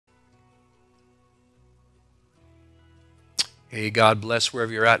Hey, God bless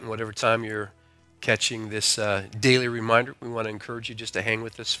wherever you're at and whatever time you're catching this daily reminder. We want to encourage you just to hang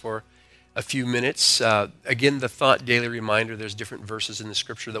with us for a few minutes. Again, the thought daily reminder, there's different verses in the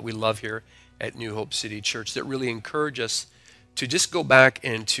scripture that we love here at New Hope City Church that really encourage us to just go back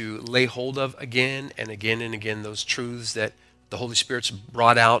and to lay hold of again and again and again those truths that the Holy Spirit's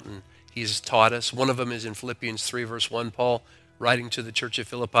brought out and He's taught us. One of them is in Philippians 3, verse 1, Paul writing to the church of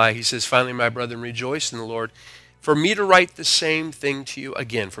Philippi. He says, "Finally, my brethren, rejoice in the Lord. For me to write the same thing to you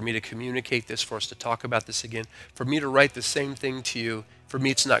again, for me to communicate this, for us to talk about this again, for me to write the same thing to you, for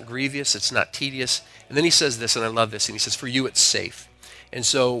me it's not grievous, it's not tedious." And then he says this, and I love this, and he says, "For you it's safe." And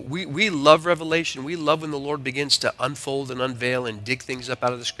so we love revelation. We love when the Lord begins to unfold and unveil and dig things up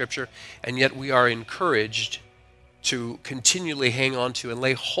out of the scripture, and yet we are encouraged to continually hang on to and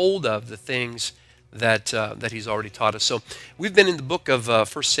lay hold of the things that he's already taught us. So we've been in the book of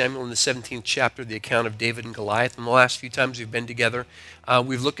 1 Samuel in the 17th chapter, the account of David and Goliath. And the last few times we've been together,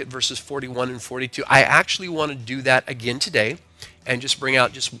 we've looked at verses 41 and 42. I actually want to do that again today and just bring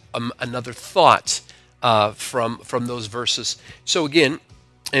out just another thought from those verses. So again,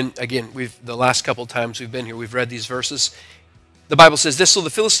 the last couple of times we've been here, we've read these verses. The Bible says this: "So the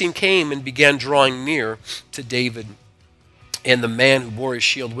Philistine came and began drawing near to David, and the man who bore his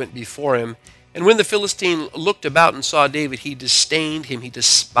shield went before him. And when the Philistine looked about and saw David, he disdained him," he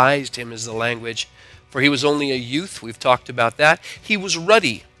despised him is the language, "for he was only a youth." We've talked about that. "He was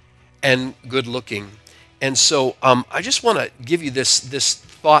ruddy and good looking." And so I just want to give you this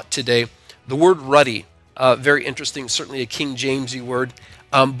thought today. The word ruddy, very interesting, certainly a King Jamesy word.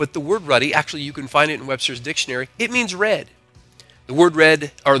 But the word ruddy, actually you can find it in Webster's dictionary. It means red. The word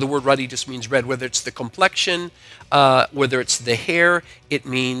red, or the word ruddy just means red. Whether it's the complexion, whether it's the hair, it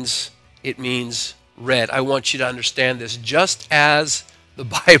means red. I want you to understand this. Just as the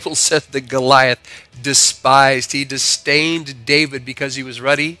Bible says that Goliath despised, he disdained David because he was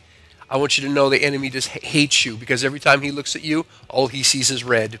ruddy, I want you to know the enemy just hates you because every time he looks at you, all he sees is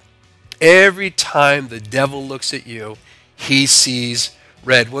red. Every time the devil looks at you, he sees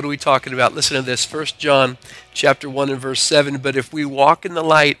red. What are we talking about? Listen to this. 1 John chapter 1 and verse 7. "But if we walk in the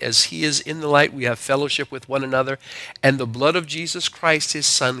light as he is in the light, we have fellowship with one another, and the blood of Jesus Christ, his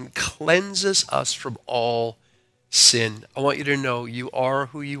Son, cleanses us from all sin." I want you to know you are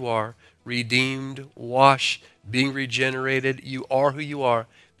who you are, redeemed, washed, being regenerated. You are who you are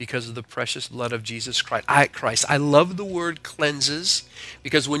because of the precious blood of Jesus Christ. I love the word cleanses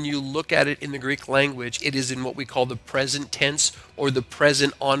because when you look at it in the Greek language, it is in what we call the present tense or the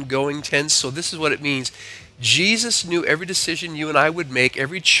present ongoing tense. So this is what it means. Jesus knew every decision you and I would make,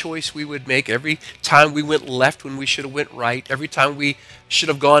 every choice we would make, every time we went left when we should have went right, every time we should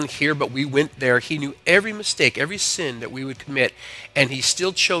have gone here but we went there. He knew every mistake, every sin that we would commit, and he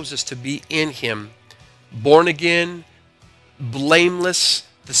still chose us to be in him, born again, blameless,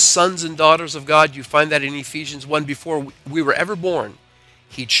 the sons and daughters of God. You find that in Ephesians 1. Before we were ever born,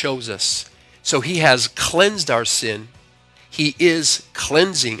 he chose us. So he has cleansed our sin. He is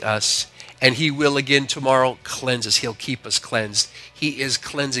cleansing us, and he will again tomorrow cleanse us. He'll keep us cleansed. He is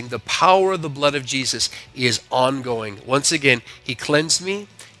cleansing. The power of the blood of Jesus is ongoing. Once again, he cleansed me.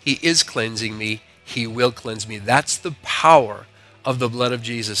 He is cleansing me. He will cleanse me. That's the power of the blood of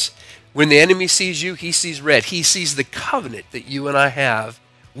Jesus. When the enemy sees you, he sees red. He sees the covenant that you and I have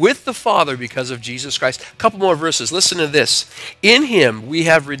with the Father because of Jesus Christ. A couple more verses. Listen to this. "In him we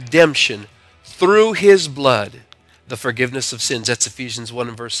have redemption through his blood, the forgiveness of sins." That's Ephesians 1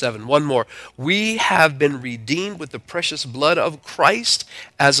 and verse 7. One more. "We have been redeemed with the precious blood of Christ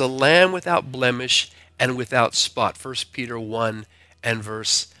as a lamb without blemish and without spot." 1 Peter 1 and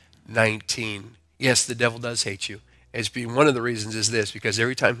verse 19. Yes, the devil does hate you. It's been one of the reasons is this, because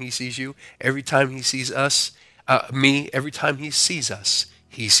every time he sees you, every time he sees us, every time he sees us,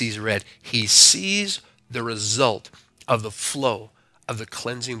 he sees red. He sees the result of the flow of the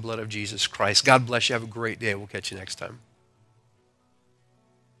cleansing blood of Jesus Christ. God bless you. Have a great day. We'll catch you next time.